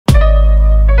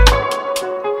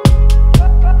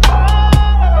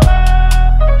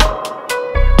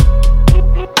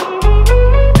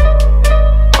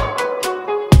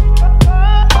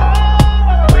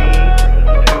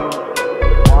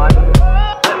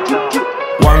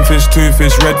two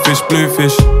fish, red fish, blue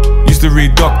fish. Used to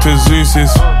read Dr.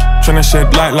 Seuss's. Tryna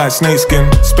shed light like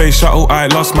snakeskin. Space shuttle, I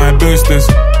lost my boosters.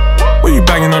 What you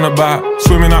banging on about?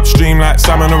 Swimming upstream like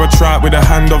salmon or a trout, with the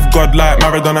hand of God like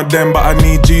Maradona then, but I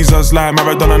need Jesus like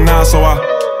Maradona now. So I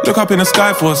look up in the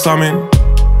sky for something.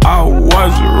 I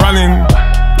was running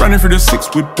through the six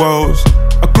with woes.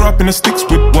 I grew up in the sticks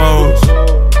with woes.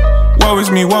 Woe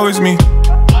is me, woe is me.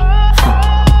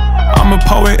 I'm a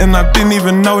poet and I didn't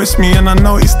even notice me, and I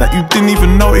noticed that you didn't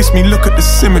even notice me. Look at the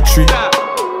symmetry.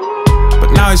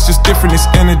 But now it's just different, it's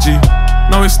energy.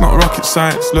 No, it's not rocket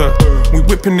science, look. We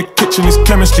whip in the kitchen, it's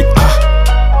chemistry.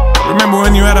 Remember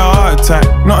when you had a heart attack?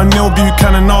 Not a Neil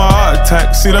Buchanan, no a heart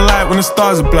attack. See the light when the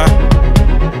stars are black.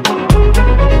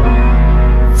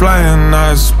 Flying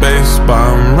out of space, but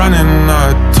I'm running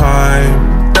out of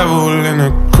time. Devil in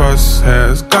the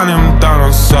crosshairs, gun him down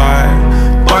on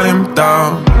sight. Burn him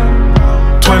down,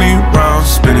 20 rounds,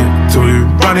 spin it till you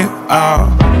run it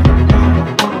out.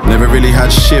 Never really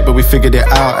had shit, but we figured it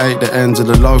out. Ate the ends of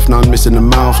the loaf, none missing the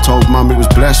mouth. Told mum it was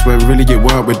blessed, when really it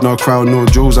weren't. With no crown nor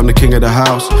jewels, I'm the king of the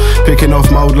house. Picking off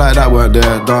mold like that weren't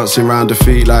there. Dancing round the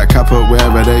feet like Kappa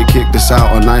wherever they kicked us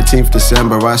out. On 19th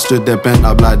December, I stood there bent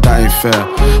up like that ain't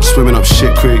fair. Swimming up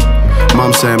shit creek,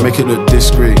 mum saying make it look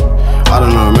discreet. I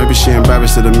don't know, maybe she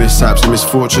embarrassed of the mishaps and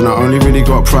misfortune. I only really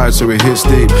got pride, so it hits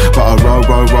deep. But I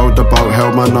rode the boat,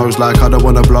 held my nose like I don't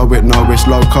wanna blow it. No, it's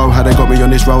loco. How they got me on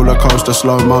this roller coaster,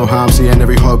 slow-mo. How I'm seeing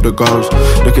every hope that goes.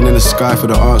 Looking in the sky for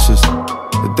the answers.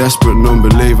 A desperate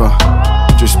non-believer,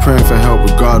 just praying for help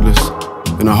regardless.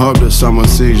 And I hope that someone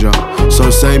sees ya. So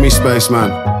save me, spaceman.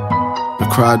 The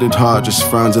crowded heart just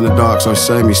frowns in the dark, so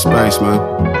save me, spaceman.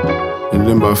 In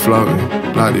limbo floating,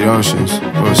 like the oceans,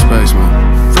 or a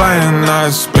spaceman. Flying out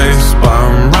of space, but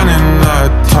I'm running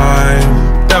out of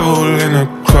time. Devil in the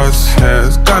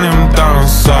crosshairs, gun him down on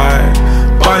sight.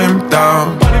 Burn him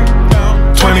down,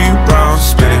 20 rounds,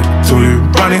 spin it till you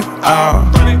run it out.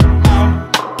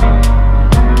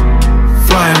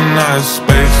 Flying out of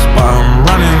space, but I'm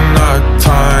running out of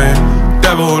time.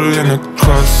 Devil in the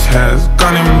crosshairs,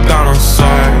 gun him down on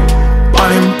sight.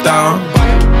 Burn him down,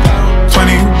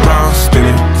 20 rounds, spin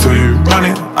it till you run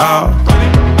it out.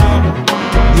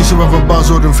 Used to have a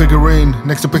buzzword figurine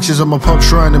next to pictures of my pub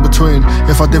shrine in between.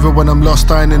 If I div it when I'm lost,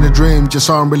 dying in a dream. Just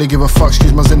so I don't really give a fuck,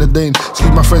 excuse my Zinedine. Excuse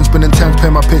my friends been intense,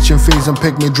 pay my pitching fees and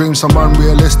pick me dreams, some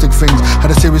unrealistic things. Had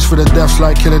a series for the deaths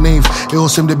like Killing Eve. It all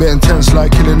seemed a bit intense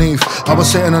like Killing Eve. I was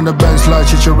sitting on the bench like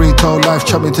Chicharito. Life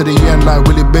chopped me to the end like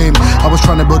Willie Beam. I was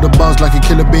trying to build a buzz like a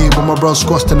killer bee, but my bro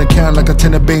squashed in a can like a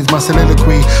tin of beans. My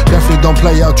soliloquy definitely don't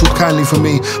play out too kindly for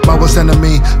me. My worst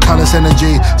enemy, callous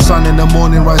energy. Sun in the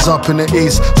morning, rise up in the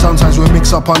east. Sometimes we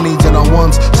mix up our needs and our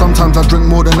wants. Sometimes I drink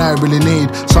more than I really need.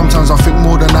 Sometimes I think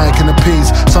more than I can appease.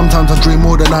 Sometimes I dream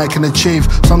more than I can achieve.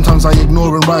 Sometimes I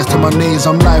ignore and rise to my knees.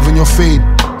 I'm live in your feet,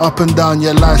 up and down,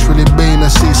 yeah, life's really been a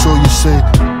seesaw, you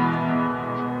see.